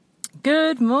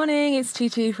Good morning, it's Chi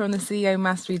Chi from the CEO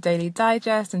Mastery Daily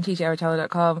Digest and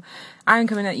ChiChiAratello.com. I'm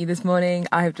coming at you this morning.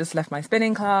 I have just left my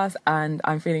spinning class and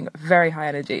I'm feeling very high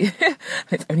energy.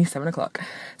 It's only 7 o'clock.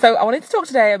 So I wanted to talk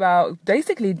today about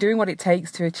basically doing what it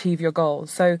takes to achieve your goals.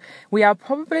 So we are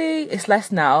probably, it's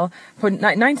less now, for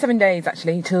 97 days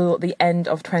actually till the end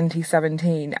of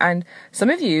 2017. And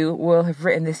some of you will have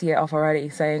written this year off already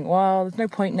saying, well, there's no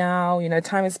point now,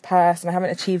 time has passed and I haven't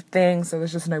achieved things, so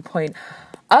there's just no point.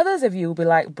 Others of you will be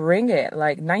like, bring it,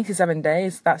 like 97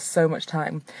 days, that's so much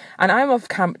time. And I'm off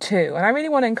camp too. And I really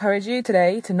want to encourage you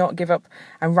today to not give up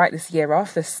and write this year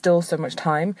off. There's still so much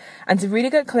time. And to really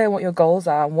get clear what your goals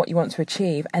are and what you want to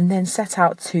achieve, and then set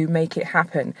out to make it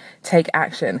happen. Take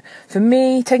action. For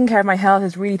me, taking care of my health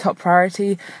is really top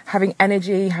priority. Having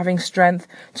energy, having strength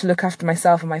to look after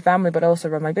myself and my family, but also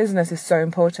run my business is so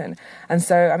important. And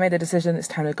so I made the decision it's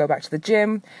time to go back to the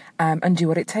gym and do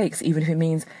what it takes, even if it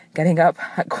means getting up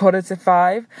at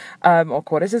 4:45 or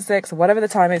 5:45 or whatever the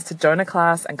time is to join a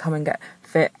class and come and get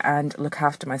fit and look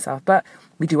after myself. But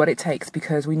we do what it takes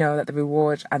because we know that the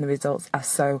reward and the results are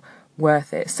so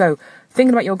worth it. So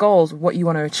thinking about your goals, what you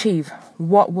want to achieve,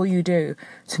 what will you do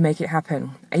to make it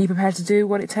happen? Are you prepared to do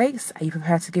what it takes? Are you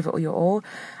prepared to give it your all?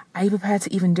 Are you prepared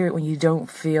to even do it when you don't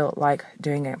feel like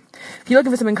doing it? If you're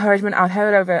looking for some encouragement, I'll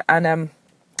head over and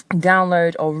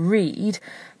download or read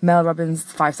Mel Robbins'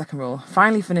 5-Second Rule.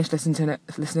 Finally finished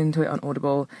listening to it on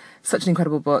Audible. Such an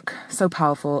incredible book, so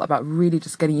powerful about really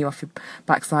just getting you off your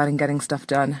backside and getting stuff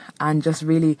done and just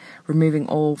really removing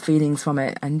all feelings from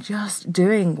it and just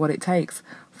doing what it takes.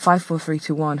 5, 4, 3,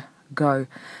 2, 1. Go.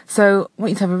 So I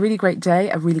want you to have a really great day,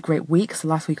 a really great week. So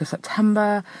last week of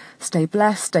September. Stay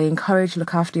blessed, stay encouraged,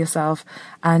 look after yourself.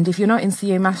 And if you're not in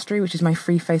CEO Mastery, which is my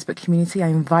free Facebook community, I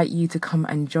invite you to come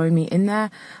and join me in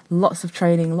there. Lots of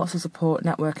training, lots of support,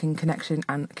 networking, connection,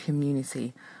 and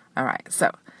community. All right. So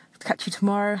catch you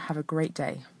tomorrow. Have a great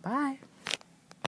day. Bye.